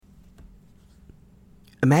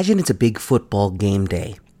Imagine it's a big football game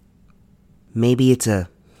day. Maybe it's a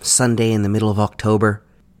Sunday in the middle of October.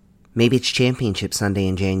 Maybe it's Championship Sunday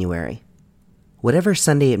in January. Whatever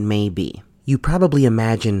Sunday it may be, you probably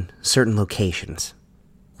imagine certain locations.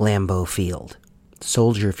 Lambeau Field,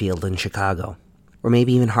 Soldier Field in Chicago, or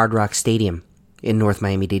maybe even Hard Rock Stadium in North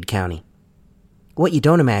Miami-Dade County. What you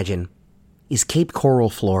don't imagine is Cape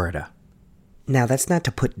Coral, Florida. Now, that's not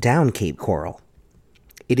to put down Cape Coral.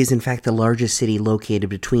 It is in fact the largest city located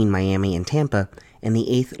between Miami and Tampa, and the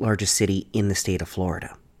 8th largest city in the state of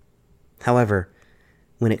Florida. However,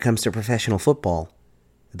 when it comes to professional football,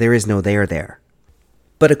 there is no there.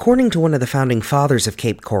 But according to one of the founding fathers of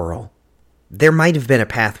Cape Coral, there might have been a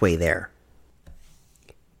pathway there.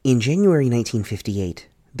 In January 1958,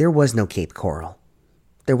 there was no Cape Coral.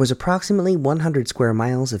 There was approximately 100 square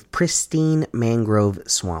miles of pristine mangrove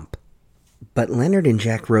swamp. But Leonard and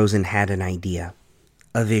Jack Rosen had an idea,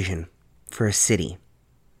 a vision, for a city.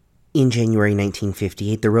 In January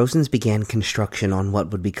 1958, the Rosens began construction on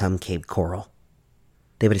what would become Cape Coral.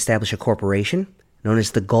 They would establish a corporation known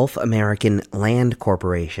as the Gulf American Land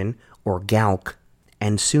Corporation, or GALC,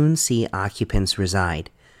 and soon see occupants reside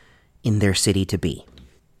in their city-to-be.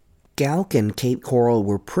 GALC and Cape Coral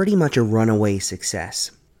were pretty much a runaway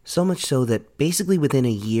success, so much so that basically within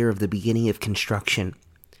a year of the beginning of construction,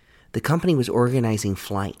 the company was organizing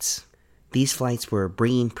flights. These flights were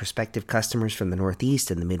bringing prospective customers from the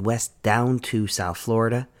Northeast and the Midwest down to South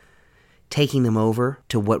Florida, taking them over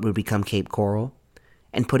to what would become Cape Coral,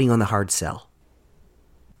 and putting on the hard sell.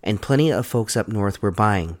 And plenty of folks up north were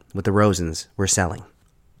buying what the Rosens were selling.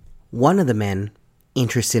 One of the men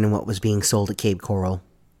interested in what was being sold at Cape Coral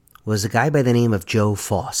was a guy by the name of Joe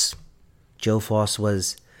Foss. Joe Foss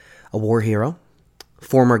was a war hero,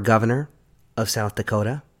 former governor of South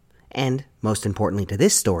Dakota, and, most importantly to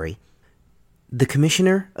this story, the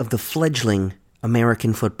commissioner of the fledgling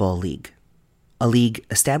American Football League, a league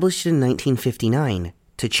established in 1959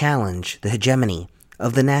 to challenge the hegemony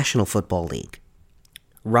of the National Football League.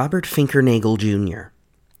 Robert Finkernagel Jr.,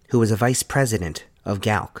 who was a vice president of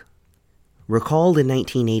GALC, recalled in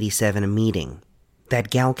 1987 a meeting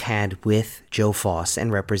that GALC had with Joe Foss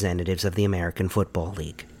and representatives of the American Football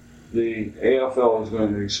League. The AFL was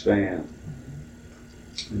going to expand,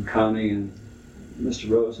 and Connie and Mr.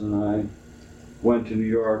 Rosen and I went to New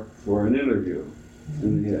York for an interview,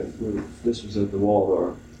 and this was at the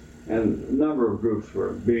Waldorf, and a number of groups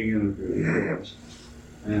were being interviewed, of course.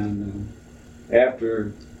 And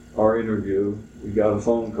after our interview, we got a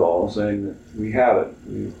phone call saying that we had it,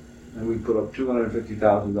 and we put up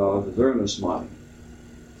 $250,000 as earnest money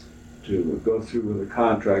to go through with a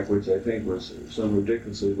contract, which I think was some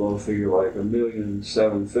ridiculously low figure, like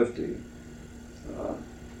 $1,750,000.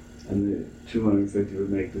 And the $250,000 would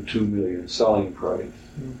make the $2 million selling price.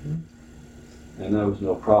 Mm-hmm. And that was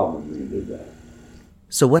no problem. We did that.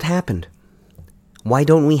 So what happened? Why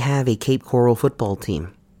don't we have a Cape Coral football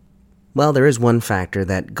team? Well, there is one factor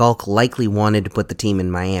that GALC likely wanted to put the team in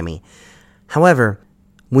Miami. However,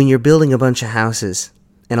 when you're building a bunch of houses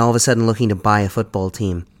and all of a sudden looking to buy a football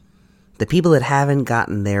team, the people that haven't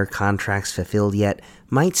gotten their contracts fulfilled yet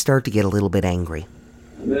might start to get a little bit angry.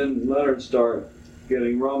 And then Leonard started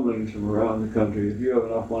getting rumblings from around the country. If you have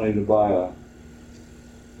enough money to buy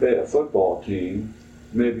a football team,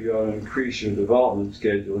 maybe you ought to increase your development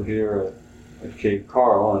schedule here at Cape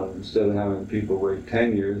Coral, and instead of having people wait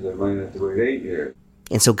 10 years, they might have to wait 8 years.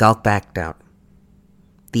 And so GALC backed out.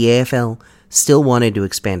 The AFL still wanted to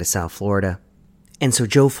expand to South Florida, and so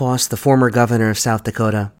Joe Foss, the former governor of South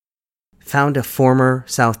Dakota, found a former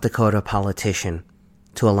South Dakota politician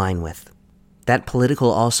to align with. That political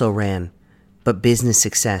also ran, but business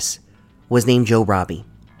success, was named Joe Robbie.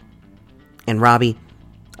 And Robbie,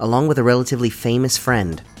 along with a relatively famous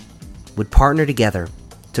friend, would partner together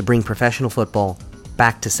to bring professional football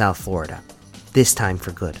back to South Florida, this time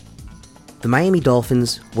for good. The Miami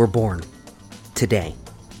Dolphins were born today,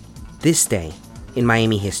 this day in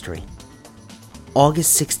Miami history,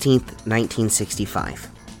 August 16th, 1965,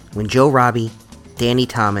 when Joe Robbie, Danny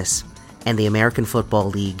Thomas, and the American Football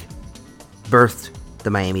League birthed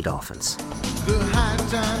the Miami Dolphins. The high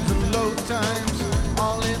times and low times,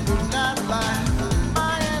 all in the nightlife.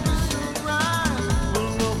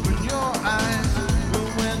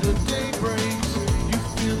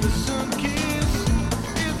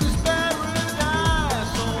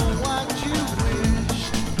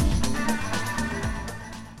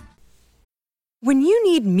 When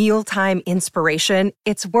you need mealtime inspiration,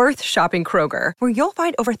 it's worth shopping Kroger, where you'll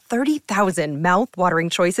find over 30,000 mouth-watering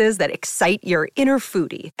choices that excite your inner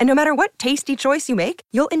foodie. And no matter what tasty choice you make,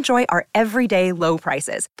 you'll enjoy our everyday low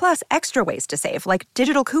prices, plus extra ways to save, like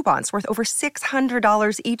digital coupons worth over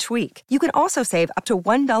 $600 each week. You can also save up to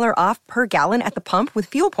 $1 off per gallon at the pump with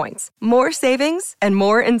fuel points. More savings and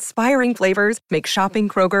more inspiring flavors make shopping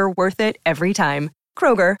Kroger worth it every time.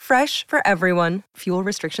 Kroger, fresh for everyone. Fuel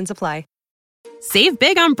restrictions apply. Save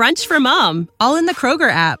big on brunch for mom, all in the Kroger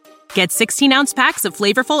app. Get 16-ounce packs of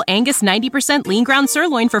flavorful Angus 90% lean ground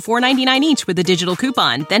sirloin for $4.99 each with a digital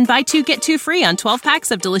coupon. Then buy 2, get 2 free on 12 packs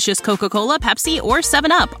of delicious Coca-Cola, Pepsi, or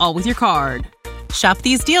 7-Up, all with your card. Shop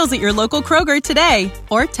these deals at your local Kroger today,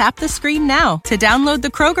 or tap the screen now to download the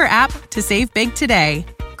Kroger app to save big today.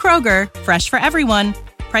 Kroger, fresh for everyone.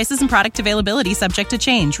 Prices and product availability subject to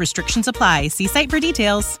change. Restrictions apply. See site for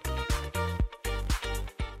details.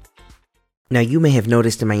 Now, you may have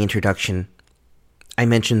noticed in my introduction, I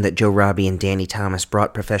mentioned that Joe Robbie and Danny Thomas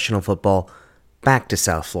brought professional football back to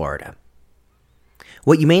South Florida.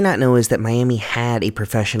 What you may not know is that Miami had a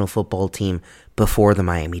professional football team before the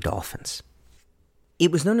Miami Dolphins.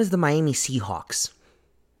 It was known as the Miami Seahawks.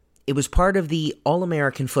 It was part of the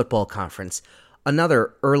All-American Football Conference,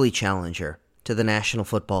 another early challenger to the National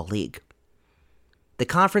Football League. The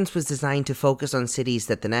conference was designed to focus on cities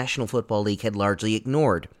that the National Football League had largely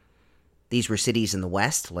ignored. These were cities in the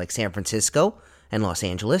West, like San Francisco and Los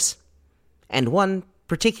Angeles, and one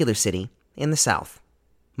particular city in the South,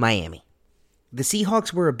 Miami. The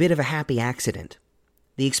Seahawks were a bit of a happy accident.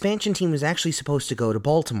 The expansion team was actually supposed to go to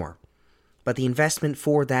Baltimore, but the investment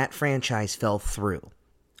for that franchise fell through.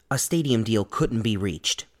 A stadium deal couldn't be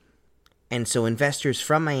reached, and so investors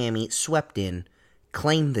from Miami swept in,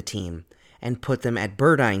 claimed the team, and put them at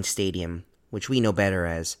Burdine Stadium, which we know better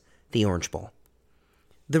as the Orange Bowl.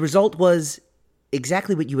 The result was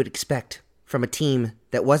exactly what you would expect from a team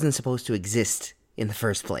that wasn't supposed to exist in the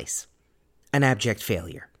first place. An abject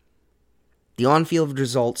failure. The on-field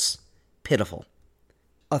results, pitiful.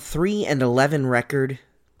 A 3-11 record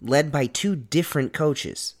led by 2 different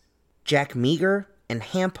coaches, Jack Meager and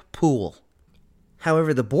Hamp Poole.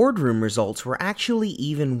 However, the boardroom results were actually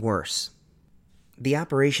even worse. The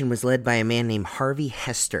operation was led by a man named Harvey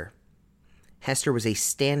Hester. Hester was a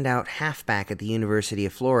standout halfback at the University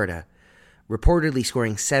of Florida, reportedly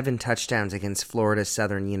scoring 7 touchdowns against Florida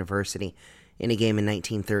Southern University in a game in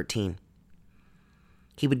 1913.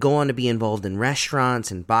 He would go on to be involved in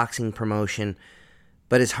restaurants and boxing promotion,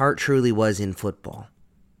 but his heart truly was in football.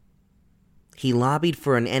 He lobbied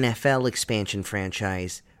for an NFL expansion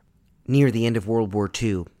franchise near the end of World War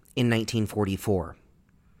II in 1944.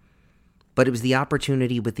 But it was the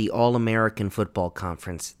opportunity with the All-American Football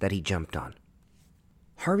Conference that he jumped on.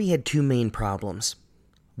 Harvey had 2 main problems.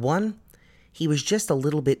 One, he was just a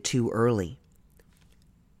little bit too early.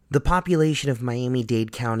 The population of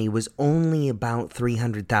Miami-Dade County was only about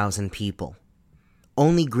 300,000 people.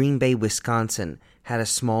 Only Green Bay, Wisconsin had a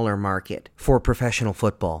smaller market for professional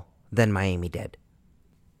football than Miami did.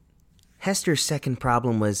 Hester's second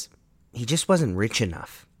problem was he just wasn't rich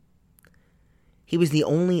enough. He was the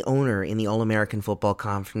only owner in the All-American Football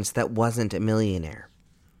Conference that wasn't a millionaire.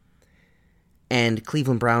 And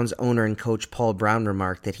Cleveland Browns owner and coach Paul Brown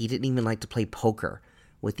remarked that he didn't even like to play poker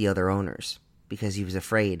with the other owners because he was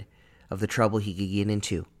afraid of the trouble he could get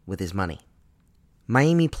into with his money.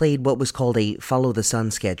 Miami played what was called a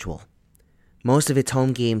follow-the-sun schedule. Most of its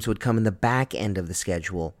home games would come in the back end of the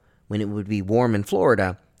schedule when it would be warm in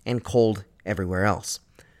Florida and cold everywhere else.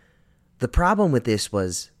 The problem with this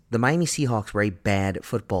was the Miami Seahawks were a bad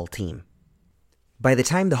football team. By the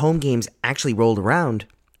time the home games actually rolled around,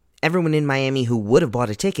 everyone in Miami who would have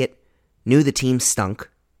bought a ticket knew the team stunk,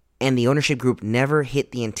 and the ownership group never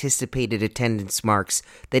hit the anticipated attendance marks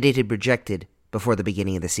that it had projected before the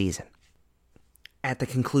beginning of the season. At the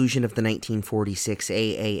conclusion of the 1946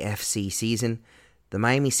 AAFC season, the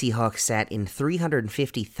Miami Seahawks sat in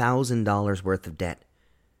 $350,000 worth of debt.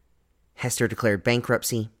 Hester declared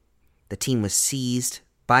bankruptcy. The team was seized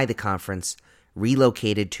by the conference,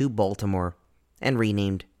 relocated to Baltimore, and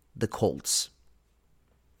renamed the Colts.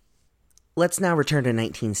 Let's now return to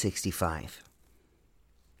 1965.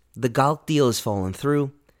 The Galk deal has fallen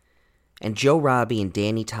through, and Joe Robbie and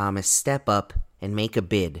Danny Thomas step up and make a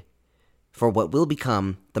bid for what will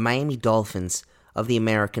become the Miami Dolphins of the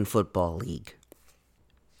American Football League.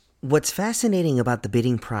 What's fascinating about the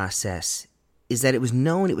bidding process is that it was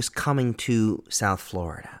known it was coming to South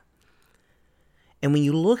Florida. And when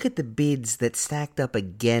you look at the bids that stacked up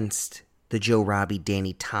against the Joe Robbie,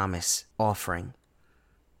 Danny Thomas offering,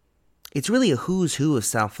 it's really a who's who of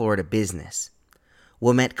South Florida business.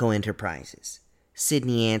 Wometco Enterprises,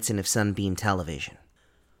 Sidney Anson of Sunbeam Television.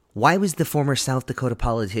 Why was the former South Dakota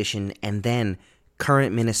politician and then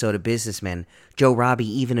current Minnesota businessman Joe Robbie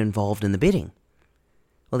even involved in the bidding?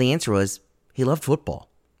 Well, the answer was he loved football.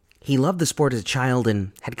 He loved the sport as a child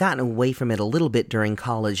and had gotten away from it a little bit during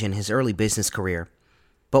college and his early business career.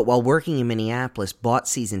 But while working in Minneapolis, bought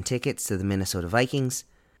season tickets to the Minnesota Vikings,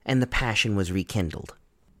 and the passion was rekindled.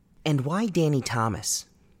 And why Danny Thomas?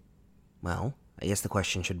 Well, I guess the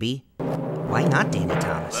question should be, why not Danny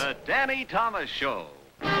Thomas? The Danny Thomas Show.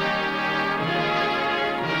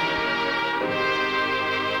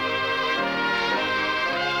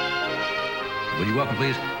 Will you welcome,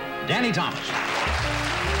 please, Danny Thomas.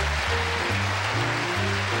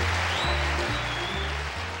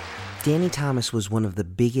 Danny Thomas was one of the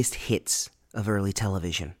biggest hits of early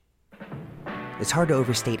television. It's hard to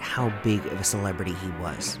overstate how big of a celebrity he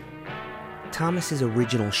was. Thomas's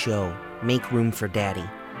original show, Make Room for Daddy,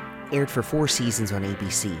 aired for 4 seasons on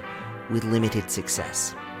ABC with limited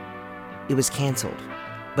success. It was canceled,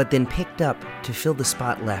 but then picked up to fill the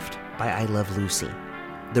spot left by I Love Lucy.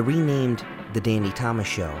 The renamed The Danny Thomas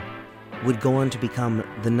Show would go on to become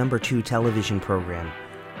the #2 television program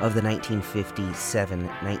of the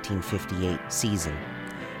 1957-1958 season,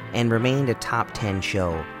 and remained a top 10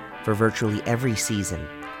 show for virtually every season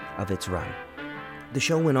of its run. The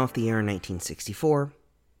show went off the air in 1964,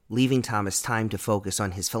 leaving Thomas time to focus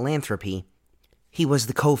on his philanthropy. He was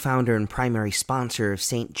the co-founder and primary sponsor of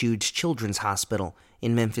St. Jude's Children's Hospital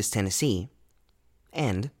in Memphis, Tennessee,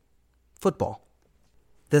 and football.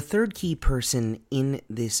 The third key person in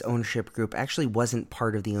this ownership group actually wasn't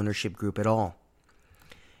part of the ownership group at all.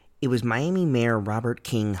 It was Miami Mayor Robert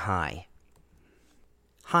King High.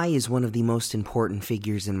 High is one of the most important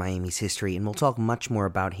figures in Miami's history, and we'll talk much more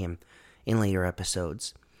about him in later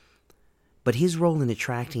episodes. But his role in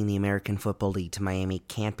attracting the American Football League to Miami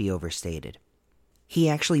can't be overstated. He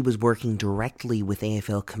actually was working directly with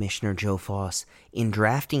AFL Commissioner Joe Foss in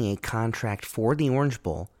drafting a contract for the Orange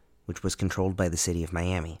Bowl, which was controlled by the city of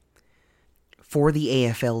Miami, for the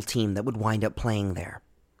AFL team that would wind up playing there.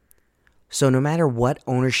 So no matter what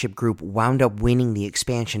ownership group wound up winning the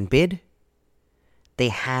expansion bid, they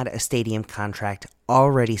had a stadium contract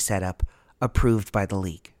already set up, approved by the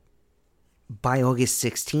league. By August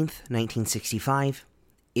 16th, 1965,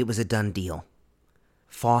 it was a done deal.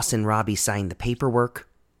 Foss and Robbie signed the paperwork,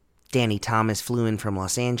 Danny Thomas flew in from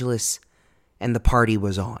Los Angeles, and the party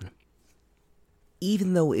was on.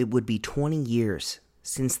 Even though it would be 20 years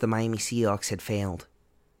since the Miami Seahawks had failed,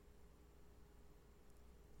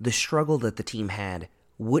 the struggle that the team had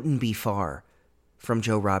wouldn't be far from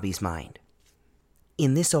Joe Robbie's mind.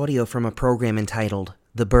 In this audio from a program entitled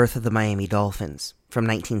The Birth of the Miami Dolphins from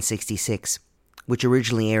 1966, which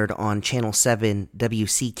originally aired on Channel 7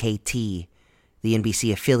 WCKT, the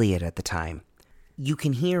NBC affiliate at the time, you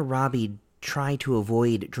can hear Robbie try to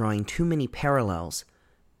avoid drawing too many parallels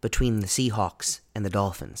between the Seahawks and the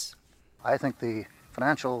Dolphins. I think the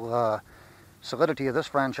financial solidity of this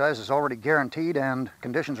franchise is already guaranteed, and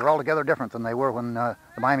conditions are altogether different than they were when the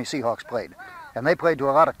Miami Seahawks played. And they played to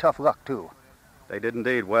a lot of tough luck, too. They did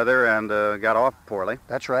indeed weather and got off poorly.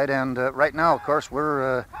 That's right, and right now, of course,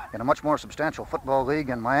 we're in a much more substantial football league,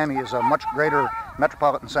 and Miami is a much greater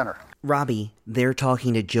metropolitan center. Robbie, there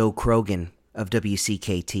talking to Joe Krogan of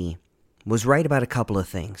WCKT, was right about a couple of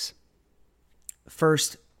things.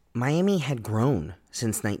 First, Miami had grown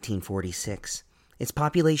since 1946. Its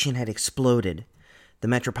population had exploded. The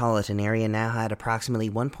metropolitan area now had approximately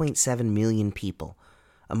 1.7 million people,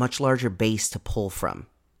 a much larger base to pull from.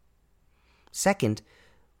 Second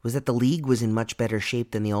was that the league was in much better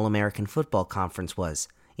shape than the All-American Football Conference was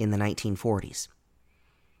in the 1940s.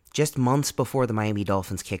 Just months before the Miami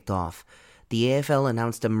Dolphins kicked off, the AFL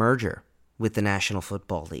announced a merger with the National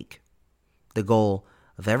Football League, the goal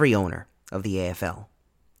of every owner of the AFL.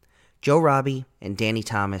 Joe Robbie and Danny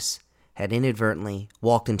Thomas had inadvertently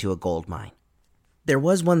walked into a gold mine. There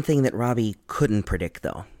was one thing that Robbie couldn't predict,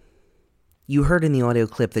 though. You heard in the audio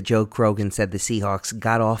clip that Joe Krogan said the Seahawks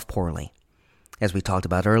got off poorly. As we talked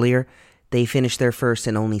about earlier, they finished their first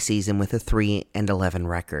and only season with a 3-11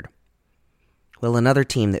 record. Well, another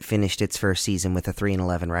team that finished its first season with a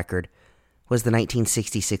 3-11 record was the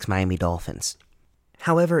 1966 Miami Dolphins.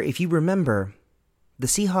 However, if you remember, the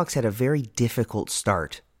Seahawks had a very difficult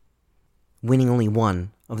start, winning only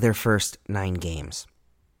one of their first 9 games.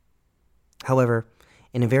 However,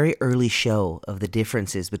 in a very early show of the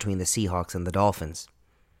differences between the Seahawks and the Dolphins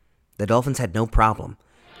had no problem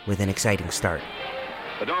with an exciting start.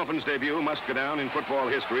 The Dolphins' debut must go down in football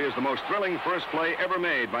history as the most thrilling first play ever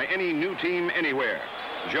made by any new team anywhere.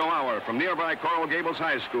 Joe Auer from nearby Coral Gables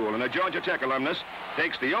High School and a Georgia Tech alumnus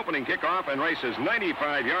takes the opening kickoff and races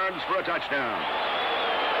 95 yards for a touchdown.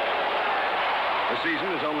 The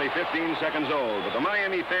season is only 15 seconds old, but the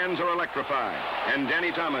Miami fans are electrified, and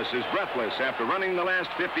Danny Thomas is breathless after running the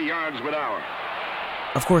last 50 yards with Auer.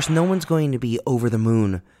 Of course, no one's going to be over the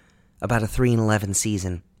moon about a 3-11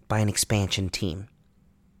 season by an expansion team.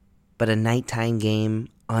 But a nighttime game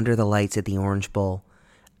under the lights at the Orange Bowl,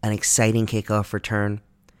 an exciting kickoff return,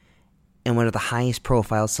 and one of the highest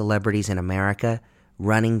profile celebrities in America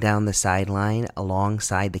running down the sideline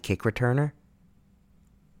alongside the kick returner,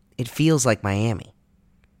 it feels like Miami.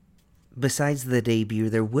 Besides the debut,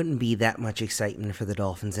 there wouldn't be that much excitement for the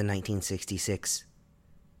Dolphins in 1966,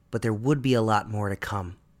 but there would be a lot more to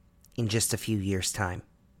come in just a few years' time.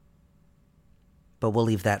 But we'll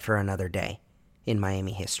leave that for another day in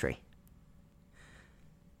Miami history.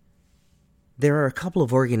 There are a couple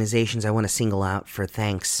of organizations I want to single out for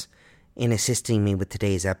thanks in assisting me with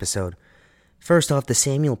today's episode. First off, the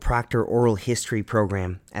Samuel Proctor Oral History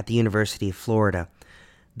Program at the University of Florida.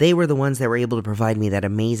 They were the ones that were able to provide me that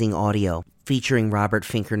amazing audio featuring Robert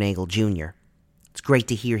Finkernagel Jr. It's great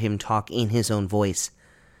to hear him talk in his own voice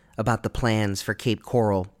about the plans for Cape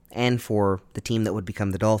Coral and for the team that would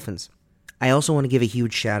become the Dolphins. I also want to give a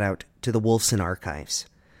huge shout out to the Wolfson Archives.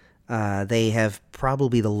 They have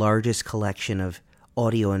probably the largest collection of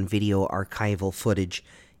audio and video archival footage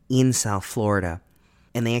in South Florida,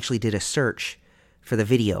 and they actually did a search for the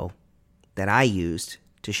video that I used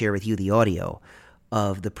to share with you the audio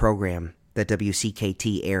of the program that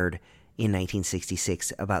WCKT aired in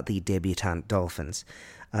 1966 about the debutante Dolphins.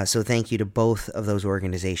 So thank you to both of those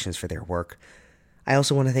organizations for their work. I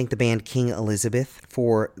also want to thank the band King Elizabeth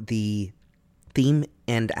for the theme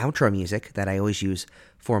and outro music that I always use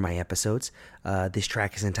for my episodes. This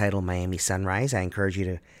track is entitled Miami Sunrise. I encourage you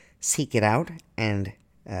to seek it out and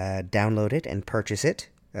download it and purchase it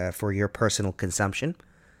for your personal consumption.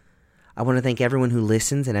 I want to thank everyone who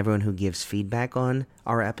listens and everyone who gives feedback on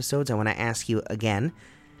our episodes. I want to ask you again,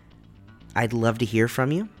 I'd love to hear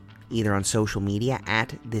from you, either on social media at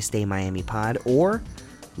ThisDayMiamiPod, or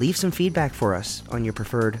leave some feedback for us on your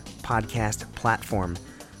preferred podcast platform,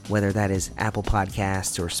 whether that is Apple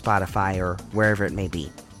Podcasts or Spotify or wherever it may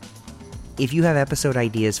be. If you have episode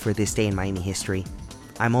ideas for This Day in Miami History,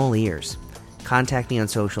 I'm all ears. Contact me on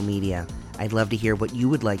social media. I'd love to hear what you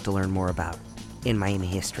would like to learn more about in Miami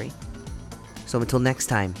history. So until next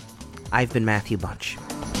time, I've been Matthew Bunch.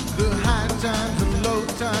 The high times and low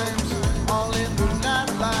times, all in the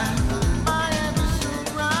nightlife. Miami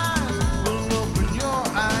sunrise will open your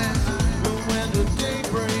eyes. But when the day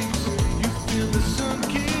breaks, you feel the sun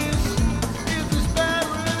kiss. Is this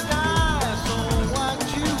paradise or what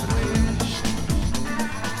you wish?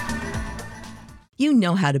 You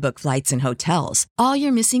know how to book flights and hotels. All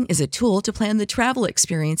you're missing is a tool to plan the travel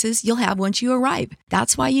experiences you'll have once you arrive.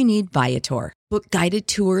 That's why you need Viator. Book guided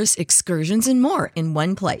tours, excursions, and more in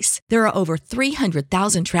one place. There are over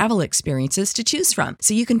 300,000 travel experiences to choose from,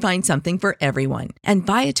 so you can find something for everyone. And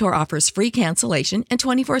Viator offers free cancellation and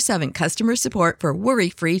 24/7 customer support for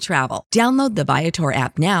worry-free travel. Download the Viator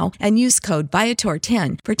app now and use code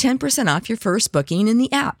Viator10 for 10% off your first booking in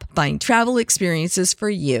the app. Find travel experiences for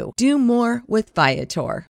you. Do more with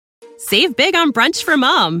Viator. Save big on brunch for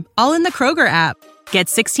mom, all in the Kroger app. Get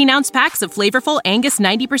 16-ounce packs of flavorful Angus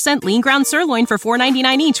 90% lean ground sirloin for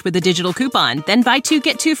 $4.99 each with a digital coupon. Then buy 2,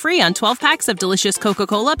 get 2 free on 12 packs of delicious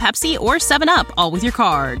Coca-Cola, Pepsi, or 7-Up, all with your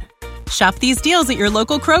card. Shop these deals at your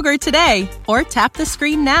local Kroger today, or tap the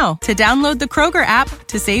screen now to download the Kroger app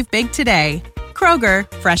to save big today. Kroger,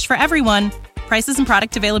 fresh for everyone. Prices and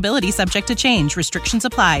product availability subject to change. Restrictions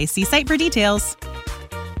apply. See site for details.